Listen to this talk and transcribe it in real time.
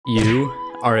You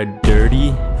are a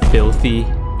dirty, filthy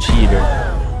cheater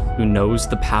who knows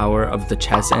the power of the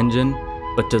chess engine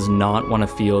but does not want to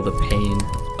feel the pain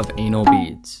of anal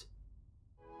beads.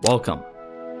 Welcome.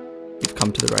 You've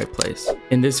come to the right place.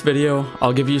 In this video,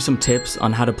 I'll give you some tips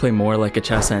on how to play more like a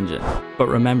chess engine. But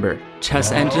remember,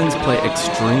 chess engines play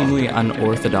extremely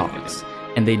unorthodox,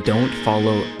 and they don't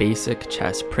follow basic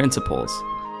chess principles,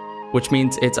 which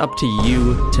means it's up to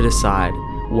you to decide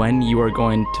when you are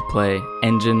going to play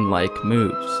engine-like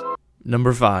moves.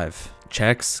 Number 5.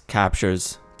 Checks,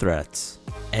 captures, threats.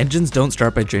 Engines don't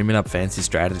start by dreaming up fancy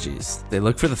strategies. They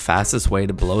look for the fastest way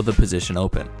to blow the position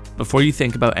open. Before you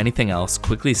think about anything else,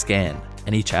 quickly scan.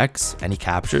 Any checks? Any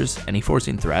captures? Any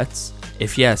forcing threats?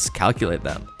 If yes, calculate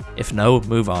them. If no,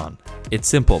 move on. It's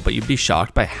simple, but you'd be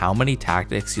shocked by how many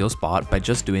tactics you'll spot by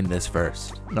just doing this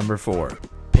first. Number 4.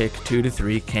 Pick 2 to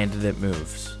 3 candidate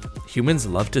moves. Humans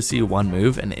love to see one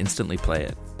move and instantly play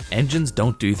it. Engines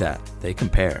don't do that, they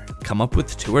compare. Come up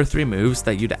with 2 or 3 moves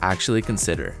that you'd actually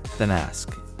consider. Then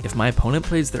ask, if my opponent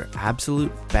plays their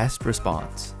absolute best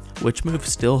response, which move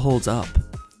still holds up?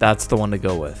 That's the one to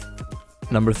go with.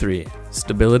 Number 3.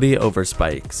 Stability over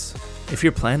spikes. If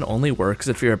your plan only works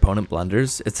if your opponent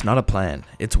blunders, it's not a plan,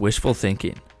 it's wishful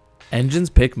thinking. Engines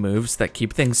pick moves that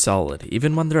keep things solid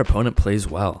even when their opponent plays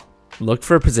well. Look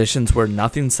for positions where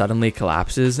nothing suddenly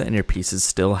collapses and your pieces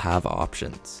still have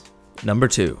options. Number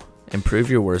 2.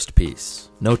 Improve your worst piece.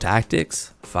 No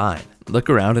tactics? Fine. Look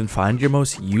around and find your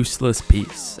most useless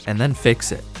piece, and then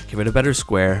fix it. Give it a better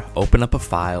square, open up a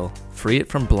file, free it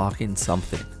from blocking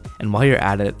something. And while you're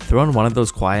at it, throw in one of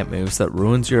those quiet moves that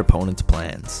ruins your opponent's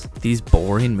plans. These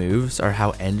boring moves are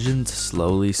how engines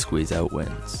slowly squeeze out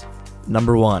wins.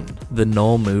 Number 1. The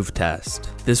null move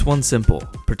test. This one's simple.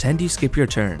 Pretend you skip your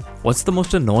turn. What's the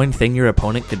most annoying thing your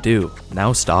opponent could do?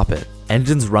 Now stop it.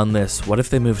 Engines run this "what if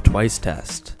they move twice"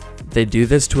 test. They do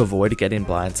this to avoid getting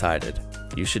blindsided.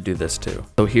 You should do this too.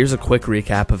 So here's a quick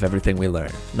recap of everything we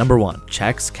learned. Number 1.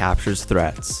 Checks, captures,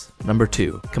 threats. Number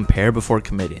 2. Compare before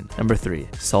committing. Number 3.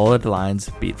 Solid lines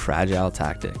beat fragile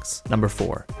tactics. Number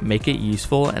 4. Make it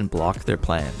useful and block their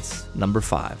plans. Number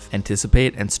 5.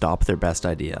 Anticipate and stop their best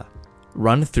idea.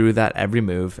 Run through that every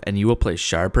move and you will play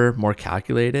sharper, more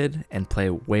calculated, and play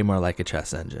way more like a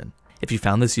chess engine. If you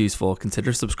found this useful,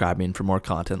 consider subscribing for more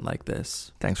content like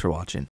this. Thanks for watching.